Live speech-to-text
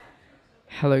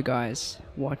Hello guys,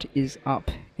 what is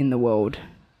up in the world?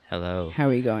 Hello. How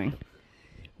are you going?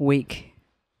 Week,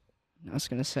 I was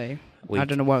going to say, I Week.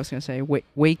 don't know what I was going to say.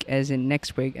 Week as in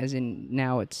next week, as in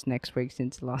now it's next week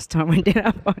since the last time we did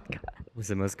our podcast. Was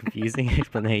the most confusing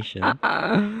explanation.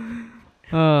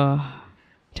 Oh,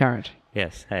 Tarrant,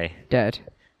 Yes, hey. Dad,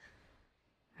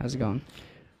 how's it going?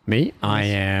 Me? I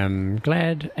am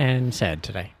glad and sad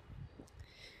today.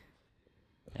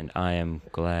 And I am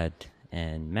glad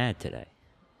and mad today.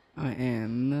 I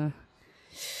am,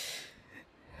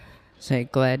 say,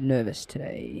 glad nervous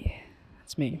today.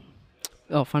 That's me.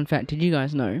 Oh, fun fact, did you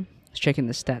guys know, I was checking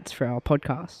the stats for our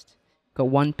podcast, got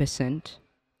 1%,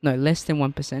 no, less than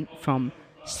 1% from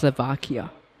Slovakia.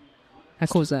 How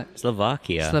cool is that?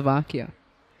 Slovakia. Slovakia.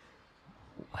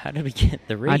 How did we get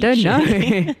the reach? I don't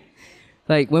know.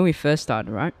 Like, when we first started,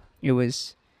 right, it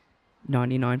was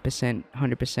 99%,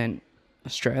 100%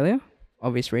 Australia,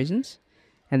 obvious reasons.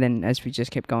 And then as we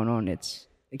just kept going on, it's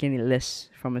getting less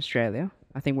from Australia.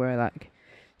 I think we're like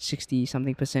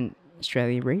 60-something%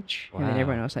 Australia reach. And then Wow.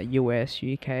 everyone else like US,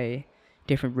 UK,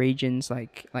 different regions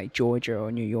like Georgia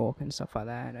or New York and stuff like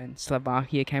that. And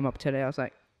Slovakia came up today. I was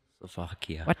like,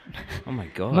 Slovakia. what? Oh my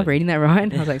god. Am I reading that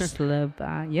right? I was like,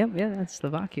 Yep, that's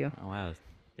Slovakia. Oh wow.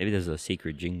 Maybe there's a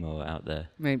secret Jingmo out there.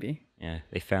 Maybe. Yeah,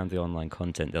 they found the online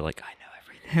content. They're like, I know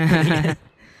everything.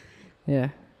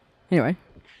 Yeah. Anyway.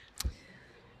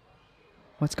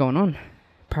 What's going on?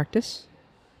 Practice?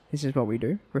 This is what we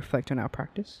do. Reflect on our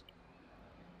practice.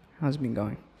 How's it been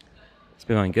going? It's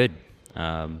been going good.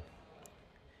 Coming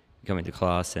to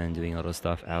class and doing a lot of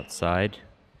stuff outside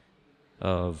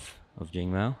of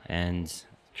Jingmao and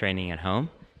training at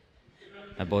home.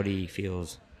 My body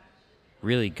feels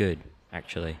really good,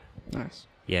 actually. Nice.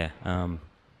 Yeah, I'm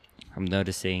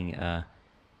noticing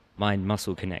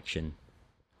mind-muscle connection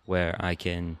where I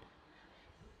can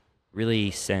really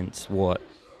sense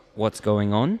what's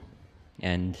going on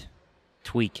and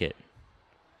tweak it.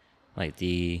 Like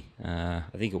I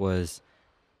think it was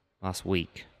last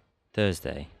week,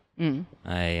 Thursday,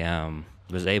 I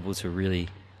was able to really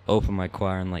open my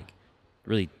core and like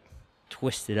really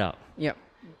twist it up. Yep.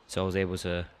 So I was able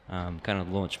to kind of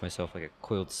launch myself like a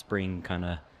coiled spring kind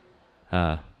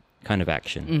of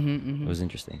action. Mm-hmm. It was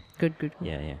interesting. Good.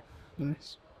 Yeah.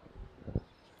 Nice.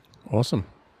 Awesome.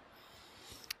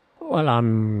 Well,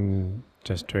 I'm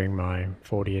just doing my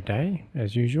 40 a day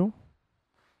as usual.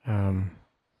 Did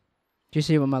you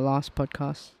see what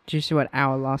Did you see what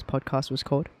our last podcast was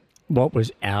called? What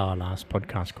was our last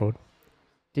podcast called?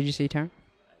 Did you see, Tarrant?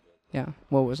 Yeah.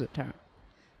 What was it, Tarrant?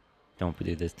 Don't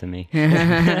do this to me.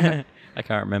 I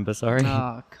can't remember, sorry.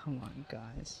 Oh, come on,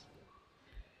 guys.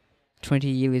 20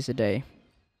 years a day.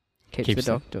 Keeps the Keeps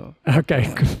doctor.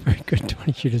 Okay, good, very good.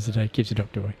 20 liters a day keeps the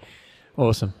doctor away.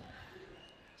 Awesome.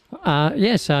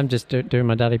 Yes, I'm just doing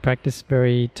my daily practice.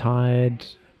 Very tired.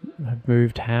 I've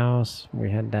moved house.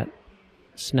 We had that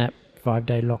snap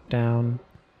 5-day lockdown.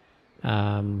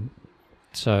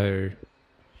 So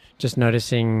just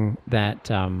noticing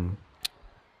that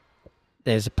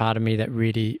there's a part of me that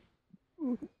really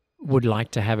would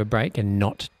like to have a break and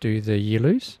not do the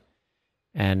Yilus.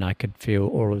 And I could feel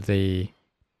all of the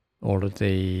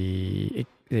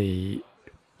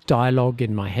dialogue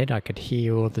in my head. I could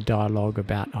hear all the dialogue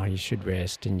about, oh, you should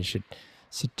rest and you should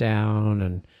sit down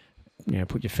and, you know,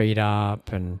 put your feet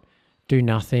up and do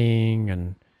nothing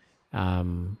and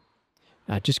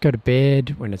just go to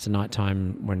bed when it's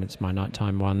nighttime, when it's my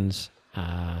nighttime ones,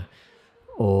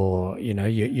 or, you know,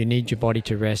 you need your body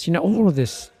to rest. You know, all of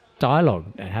this dialogue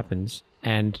that happens.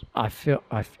 And I feel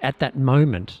at that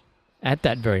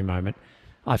very moment,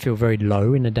 I feel very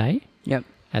low in the day. Yep.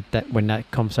 When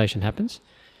that conversation happens,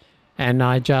 and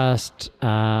I just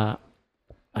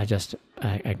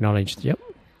acknowledged, yep,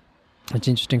 it's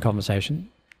an interesting conversation,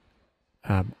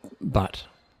 but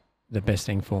the best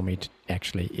thing for me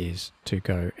actually is to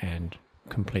go and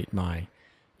complete my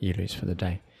Yilus for the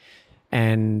day,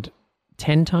 and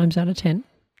 10 times out of 10,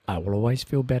 I will always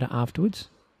feel better afterwards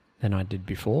than I did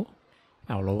before.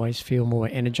 I will always feel more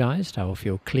energized. I will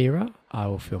feel clearer. I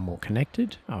will feel more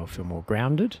connected. I will feel more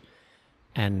grounded.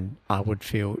 And I would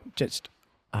feel just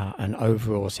an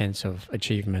overall sense of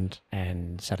achievement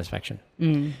and satisfaction.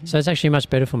 Mm-hmm. So it's actually much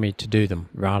better for me to do them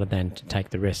rather than to take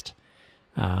the rest.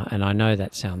 And I know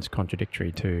that sounds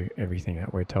contradictory to everything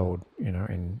that we're told, you know,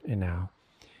 in our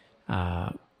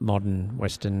modern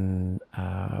Western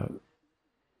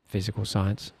physical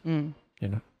science, you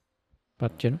know.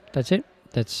 But, you know, that's it.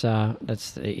 That's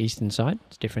the eastern side.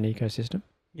 It's a different ecosystem.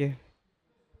 Yeah.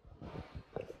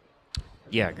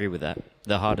 Yeah, I agree with that.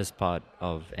 The hardest part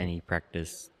of any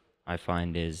practice I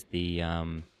find is the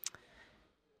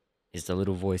is the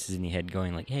little voices in your head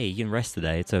going like, "Hey, you can rest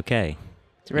today. It's okay.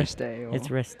 It's rest day. Or It's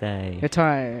rest day." you're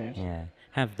tired. Yeah,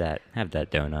 have that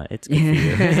donut. It's good for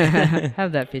you.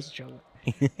 Have that piece of chocolate.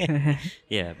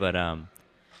 Yeah, but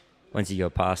once you go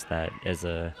past that,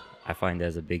 I find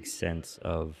there's a big sense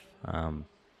of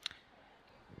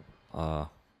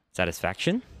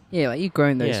satisfaction. Yeah, like you've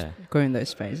grown those, Yeah. grown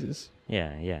those phases.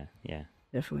 Yeah.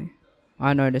 Definitely.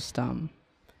 I noticed,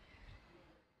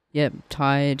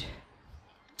 tired.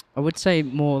 I would say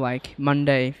more like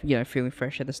Monday, feeling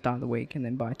fresh at the start of the week, and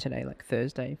then by today, like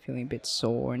Thursday, feeling a bit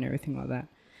sore and everything like that.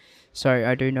 So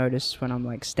I do notice when I'm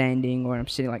like standing or I'm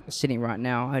sitting right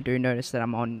now, I do notice that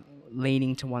I'm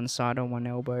leaning to one side on one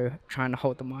elbow, trying to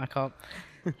hold the mic up,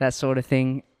 that sort of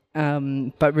thing.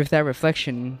 But with that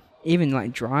reflection, even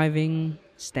like driving,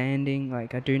 standing,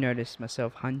 like I do notice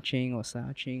myself hunching or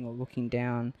slouching or looking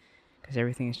down, because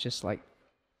everything is just like,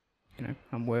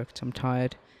 I'm worked, I'm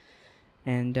tired.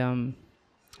 And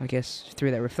I guess through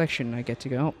that reflection, I get to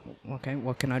go, oh, okay,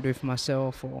 what can I do for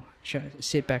myself? Or should I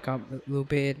sit back up a little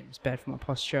bit? It's bad for my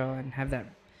posture, and have that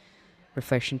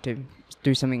reflection to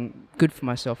do something good for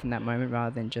myself in that moment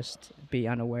rather than just be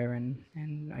unaware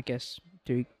and I guess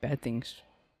do bad things,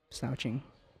 slouching,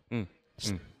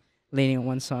 leaning on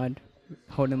one side,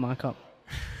 holding the mic up.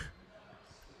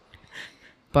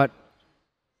 But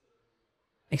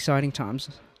exciting times.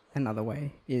 Another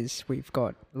way is we've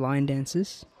got line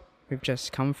dances. We've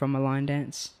just come from a line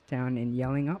dance down in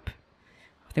Yellingup.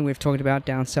 I think we've talked about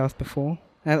down south before.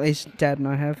 At least Dad and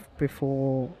I have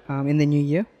before in the new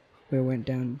year. We went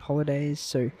down holidays.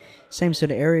 So same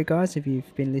sort of area, guys. If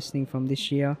you've been listening from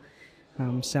this year,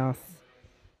 south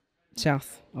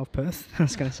of Perth. I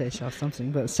was going to say south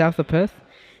something, but south of Perth,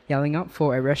 Yellingup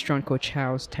for a restaurant called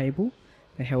Chow's Table.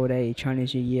 They held a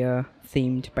Chinese New Year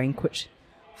themed banquet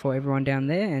for everyone down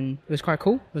there, and it was quite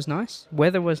cool. It was nice.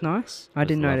 Weather was nice. I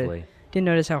didn't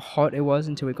notice how hot it was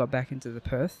until we got back into the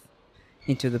Perth.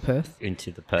 Into the Perth.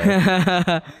 Into the I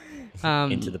Perth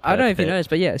don't know if you bit. noticed,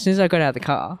 but yeah, as soon as I got out of the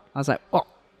car, I was like, oh,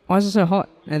 why is it so hot?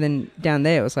 And then down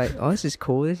there, it was like, oh, this is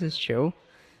cool. This is chill.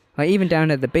 Like even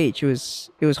down at the beach, it was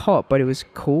hot, but it was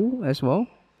cool as well.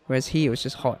 Whereas here, it was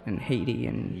just hot and heaty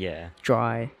and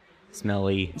dry,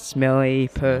 smelly, Perth.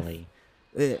 smelly.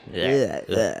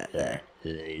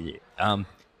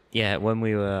 Yeah, when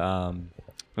we were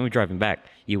driving back,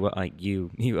 you were like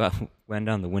you went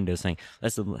down the window saying,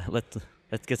 let's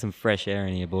get some fresh air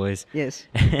in here, boys. Yes.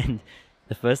 And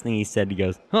the first thing he said, he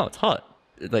goes, oh, it's hot.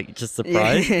 Like, just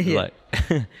surprised. Yeah. Like,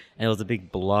 and it was a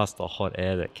big blast of hot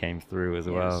air that came through as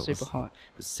well. Super hot.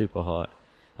 It was super hot.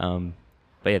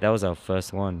 But yeah, that was our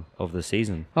first one of the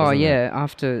season. Oh wasn't it? yeah,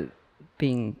 after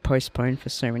being postponed for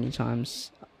so many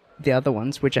times, the other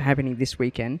ones, which are happening this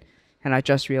weekend, and I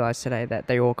just realised today that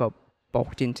they all got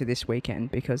bulked into this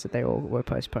weekend because they all were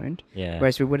postponed. Yeah.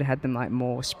 Whereas we would have had them like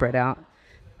more spread out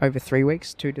over 3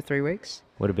 weeks, 2 to 3 weeks.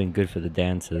 Would have been good for the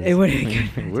dancers. It would have been good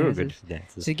for the We were good dancers. for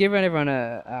dancers. To give everyone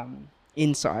a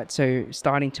insight, so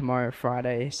starting tomorrow,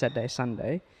 Friday, Saturday,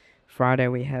 Sunday. Friday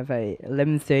we have a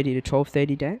 11:30 to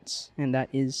 12:30 dance, and that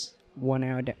is 1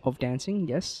 hour of dancing.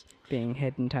 Yes, being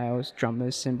head and tails,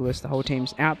 drummers, cymbalists, the whole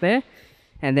team's out there,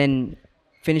 and then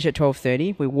finish at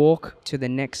 12:30. We walk to the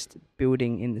next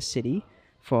building in the city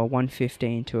for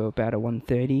 1:15 to about a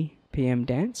 1:30 p.m.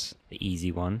 dance. The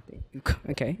easy one.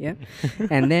 Okay, yeah.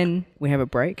 And then we have a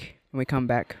break, and we come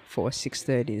back for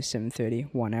 6:30 to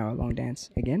 7:30, 1 hour long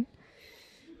dance again.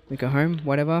 We go home,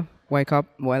 whatever, wake up,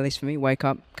 well, at least for me, wake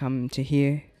up, come to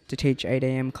here to teach 8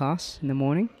 a.m. class in the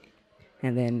morning,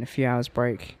 and then a few hours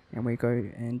break, and we go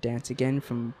and dance again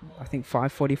from, I think,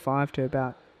 5:45 to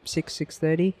about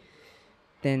 6:30.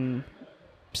 Then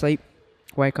sleep,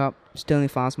 wake up, Stirling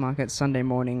Fast Market, Sunday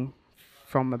morning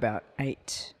from about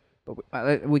 8.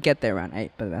 But we get there around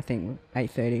 8, but I think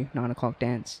 8:30, 9 o'clock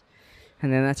dance.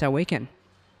 And then that's our weekend.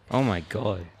 Oh my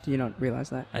god. Do you not realise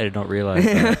that? I did not realize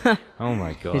that. Oh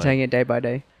my god. You're taking it day by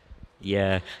day.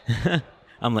 Yeah.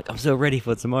 I'm like, I'm so ready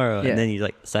for tomorrow. Yeah. And then he's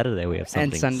like, Saturday we have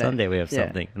something. And Sunday. We have Yeah.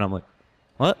 something. And I'm like,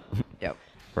 what? Yep.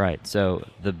 Right. So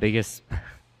the biggest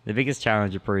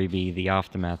challenge would probably be the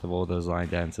aftermath of all those line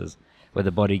dances, where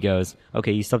the body goes,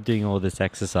 okay, you stop doing all this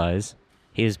exercise.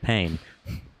 Here's pain.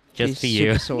 Just for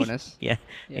you. Super soreness. Yeah.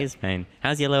 Yeah. Here's pain.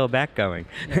 How's your lower back going?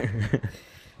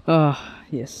 Oh,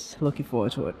 yes. Looking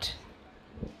forward to it.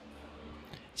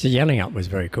 So Yellingup was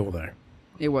very cool though,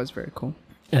 It was very cool.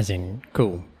 as in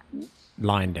cool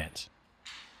line dance.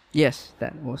 Yes,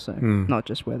 that also. Not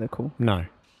just weather cool. No,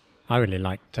 I really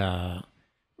liked.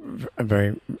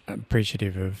 Very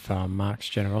appreciative of Mark's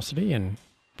generosity and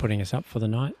putting us up for the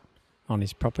night on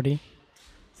his property.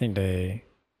 I think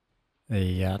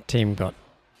the team got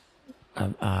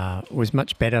was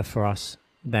much better for us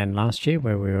than last year,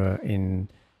 where we were in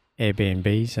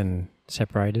Airbnbs and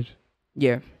separated.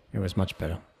 Yeah. It was much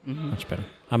better. Mm-hmm. Much better.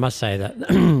 I must say that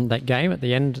that game at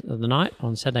the end of the night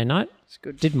on Saturday night It's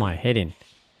good. did my head in.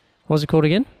 What was it called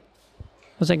again?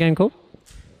 What's that game called?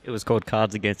 It was called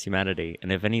Cards Against Humanity,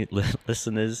 and if any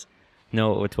listeners know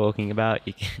what we're talking about,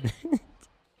 you can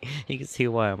you can see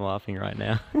why I'm laughing right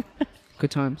now.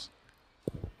 Good times.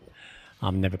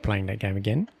 I'm never playing that game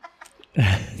again.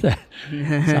 So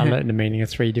I learned the meaning of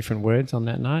 3 different words on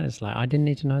that night. It's like, I didn't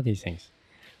need to know these things.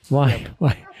 Why?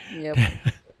 Why? Yep.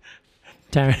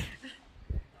 Darren,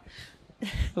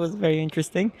 It was very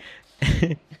interesting.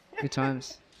 Good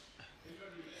times.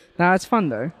 No, it's fun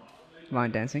though,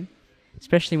 line dancing,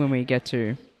 especially when we get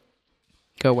to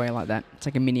go away like that. It's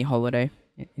like a mini holiday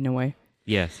in a way.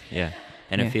 Yes, yeah,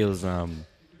 and Yeah. it feels.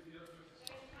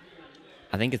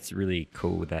 I think it's really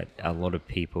cool that a lot of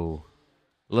people,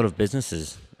 a lot of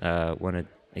businesses, want to,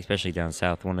 especially down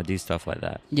south, want to do stuff like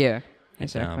that. Yeah,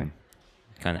 exactly.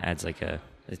 Kind of adds like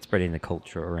it's spreading the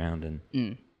culture around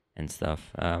and stuff.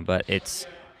 But it's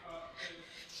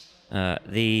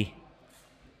the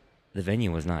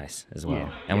venue was nice as well,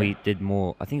 Yeah, and yeah. we did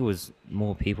more. I think it was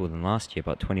more people than last year,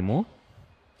 about 20 more.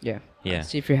 Yeah. Yeah.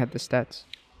 See if you had the stats.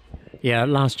 yeah,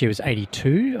 last year was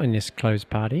 82 in this closed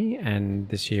party, and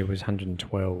this year was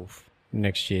 112.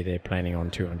 Next year they're planning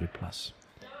on 200 plus,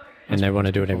 and they want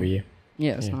to do it every year.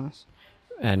 Yeah, that's Yeah. nice.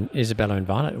 And Isabella and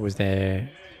Violet was their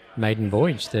maiden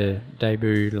voyage, the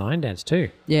debut line dance too.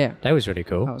 Yeah, That was really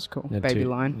cool. that was cool. The Baby two-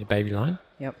 line. the baby line.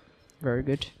 Yep, very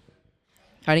good.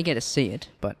 I didn't get to see it,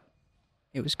 but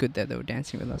it was good that they were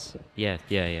dancing with us. Yeah.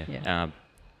 Yeah.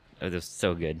 It was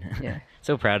so good. Yeah.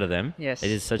 So proud of them. Yes. They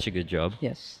did such a good job.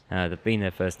 Yes. They've been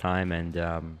their first time, and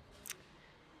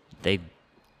they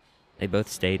both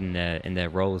stayed in their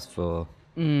roles for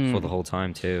the whole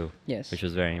time too. Yes. Which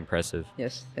was very impressive.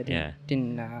 Yes, they Yeah.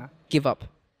 didn't give up.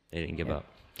 They didn't give Yeah. up.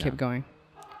 Kept No. going.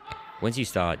 Once you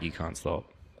start, you can't stop.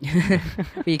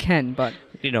 But you can, but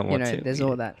You don't you want know, to. there's yeah.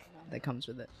 all that comes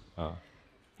with it. Oh,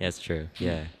 yeah, that's true.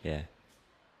 Yeah.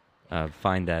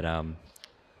 Find that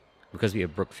because we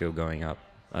have Brookfield coming up.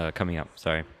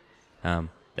 Sorry,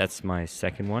 that's my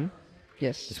second one.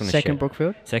 Yes. Just wanna Second share-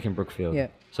 Brookfield. Second Brookfield. Yeah.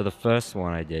 So the first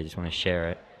one I did, just want to share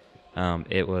it.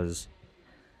 It was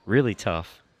really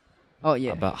tough. Oh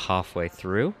yeah. About halfway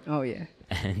through, Oh yeah.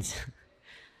 and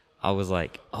I was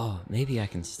like, "Oh, maybe I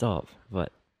can stop,"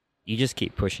 but you just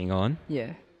keep pushing on.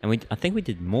 Yeah. And I think we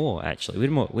did more actually. We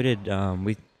did more. We did.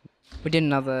 We did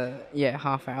another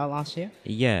half hour last year.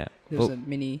 Yeah. There was Well, a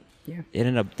mini. Yeah.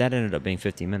 that ended up being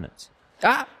 50 minutes.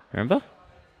 Ah. Remember?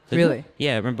 Didn't Really? it?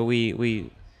 Yeah. Remember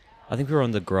I think we were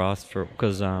on the grass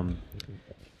because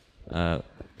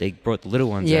they brought the little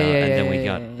ones Yeah, out, yeah, and yeah, then we yeah,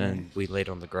 got yeah, yeah. then we laid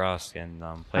on the grass and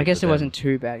played I guess with it them. wasn't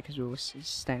too bad because we were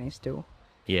standing still.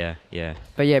 Yeah. Yeah.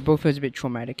 But yeah, Brookfield's a bit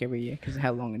traumatic every year because of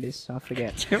how long it is. So I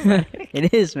forget.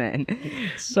 It is, man.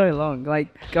 It's so long. Like,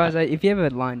 guys, if you ever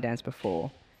line dance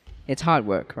before, it's hard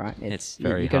work, right? It's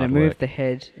very you got to hard move work. the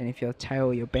head, and if your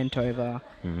tail, you're bent over,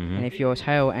 Mhm. and if your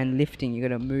tail and lifting, you got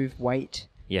to move weight,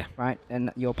 Yeah. right?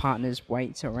 And your partner's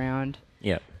weights around,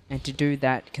 Yeah. and to do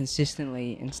that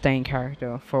consistently and stay in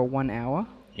character for 1 hour,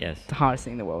 Yes. the hardest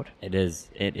thing in the world. It is.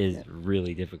 It is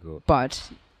really difficult.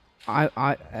 But I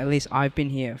at least I've been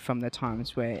here from the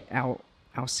times where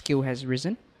our skill has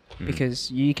risen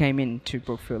because you came in to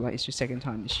Brookfield like it's your second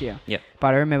time this year. Yep.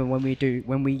 But I remember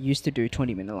when we used to do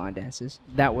 20-minute line dances,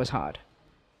 that was hard.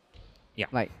 Yeah.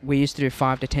 Like we used to do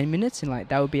 5 to 10 minutes and like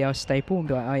that would be our staple and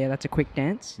be like, oh yeah, that's a quick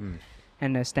dance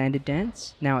and a standard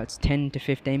dance. Now it's 10 to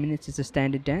 15 minutes is a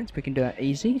standard dance. We can do that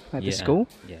easy at the school.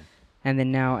 Yeah. And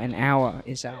then now an hour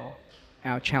is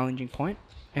our challenging point.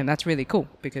 And that's really cool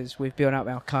because we've built up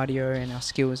our cardio and our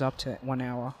skills up to 1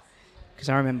 hour. Because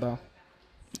I remember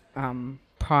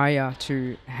prior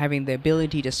to having the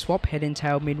ability to swap head and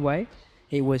tail midway,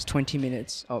 it was 20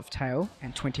 minutes of tail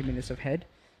and 20 minutes of head.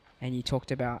 And you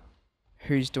talked about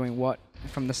who's doing what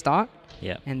from the start.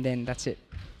 Yeah. And then that's it.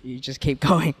 You just keep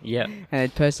going. Yeah.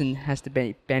 And a person has to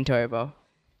be bent over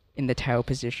in the tail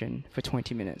position for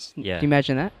 20 minutes. Yeah. Can you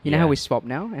imagine that? You know Yeah. how we swap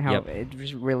now and how Yep.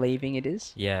 relieving it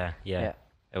is? Yeah. Yeah.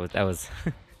 That was.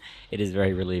 It is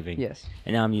very relieving. Yes.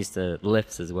 And now I'm used to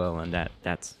lifts as well, and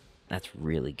that's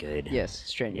really good. Yes.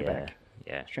 Straighten your back.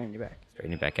 Yeah. Straighten your back.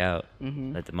 Straighten it back out.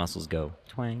 Mhm. Let the muscles go.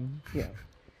 Twang. Yeah.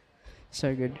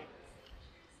 So good.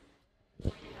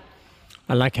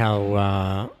 I like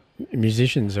how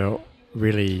musicians are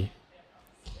really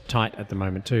tight at the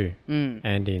moment too.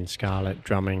 Andy and Scarlett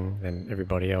drumming, then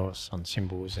everybody else on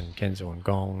cymbals and Kenzo on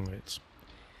gong.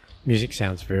 Music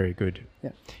sounds very good.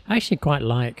 Yeah. I actually quite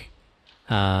like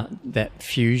that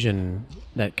fusion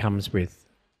that comes with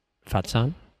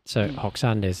Fatsan. So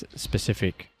Hoksan, there's a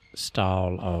specific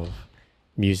style of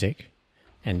music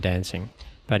and dancing,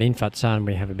 but in Fatsan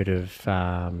we have a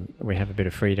bit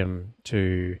of freedom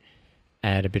to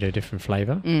add a bit of different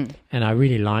flavour. And I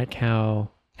really like how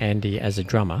Andy, as a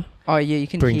drummer, Oh yeah, you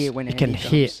can brings, hear when you Andy can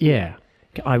drums. hear, yeah.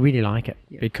 I really like it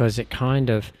Yeah. because it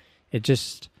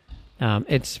just,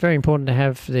 it's very important to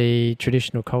have the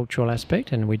traditional cultural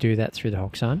aspect, and we do that through the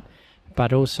Hoksan,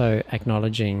 but also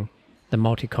acknowledging the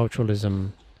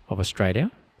multiculturalism of Australia.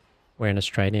 We're an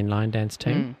Australian line dance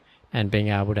team, and being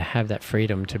able to have that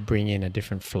freedom to bring in a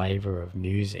different flavour of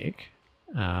music,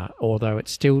 although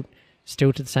it's still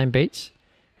to the same beats,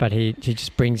 but he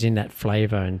just brings in that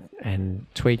flavour and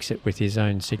tweaks it with his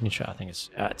own signature. I think it's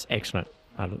excellent.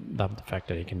 I love the fact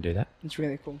that he can do that. It's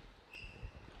really cool.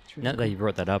 It's really Now that you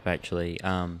brought that up, actually,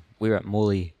 we were at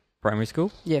Morley Primary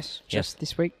School Yes, just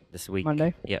this week, this week.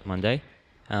 Monday. Yeah, Monday.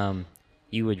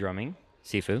 You were drumming,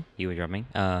 Sifu. You were drumming,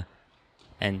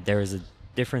 and there is a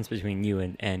difference between you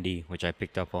and Andy, which I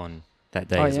picked up on that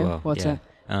day Oh, as yeah? well. What's that?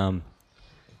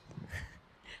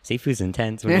 Sifu's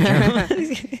intense when he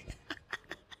drums.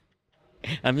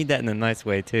 I mean that in a nice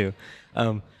way too.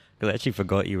 Because I actually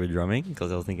forgot you were drumming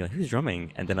because I was thinking, who's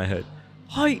drumming? And then I heard,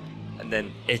 hi! And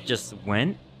then it just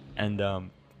went. And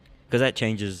because that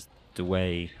changes the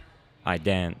way I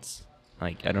dance.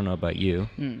 Like, I don't know about you.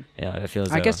 Yeah, I feel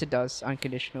as I though- guess it does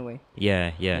unconditionally.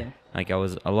 Yeah. Yeah. Like, I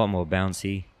was a lot more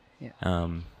bouncy. Yeah.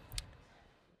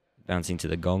 Bouncing to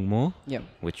the gong more, Yep.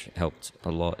 which helped a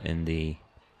lot in the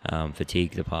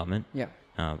fatigue department. Yep.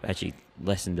 Actually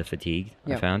lessened the fatigue,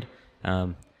 I Yep. found.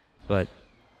 But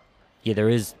yeah, there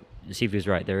is, Sifu's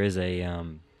right, there is a,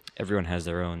 everyone has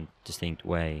their own distinct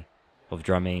way of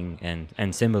drumming and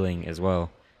cymbaling as well.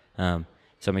 So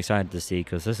I'm excited to see,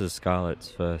 because this is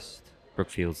Scarlett's first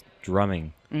Brookfield's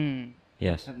drumming.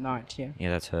 Yes. At night, yeah. Yeah,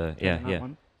 that's her. That Yeah, night yeah.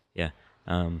 one. Yeah.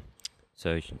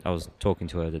 So I was talking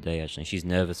to her today, actually. She's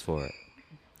nervous for it.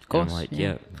 Of course. And I'm like, yeah,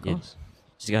 yeah, of yeah, course.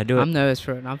 she's got to do it. I'm nervous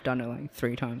for it. I've done it like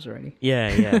 3 times already.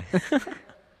 Yeah.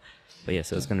 But yeah,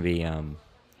 so it's going to be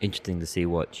interesting to see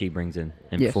what she brings in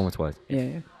Yes. performance-wise.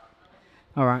 Yeah.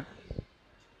 All right.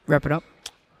 Wrap it up.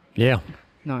 Yeah,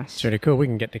 Nice. it's really cool. We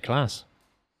can get to class.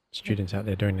 Students out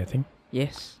there doing their thing.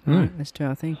 Yes. Mm. All right. Let's do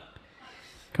our thing.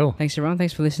 Cool. Thanks, everyone.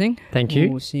 Thanks for listening. Thank you.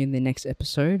 We'll see you in the next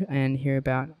episode and hear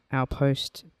about our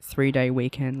post 3-day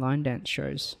weekend line dance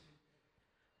shows.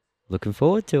 Looking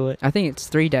forward to it. I think it's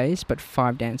 3 days, but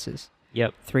 5 dances.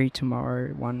 Yep. 3 tomorrow,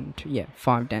 1, 2,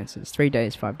 5 dances. 3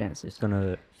 days, 5 dances. It's going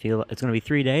to be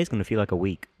 3 days, going to feel like a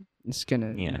week. It's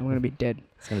gonna, Yeah. I'm gonna be dead.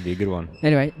 It's going to be a good one.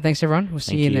 Anyway, thanks everyone. We'll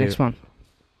see Thank you in the you. next one.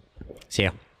 See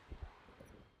ya.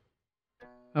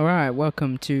 All right,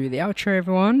 welcome to the outro,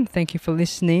 everyone. Thank you for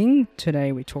listening.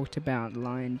 Today we talked about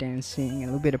line dancing and a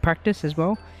little bit of practice as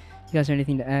well. You guys have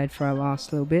anything to add for our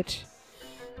last little bit?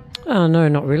 No,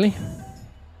 not really.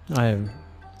 I am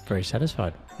very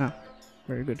satisfied.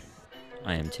 Very good.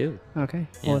 I am too. Okay.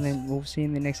 Well, Yes. then we'll see you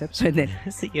in the next episode then.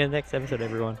 See you in the next episode,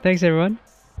 everyone. Thanks, everyone.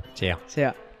 See ya. See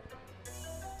ya.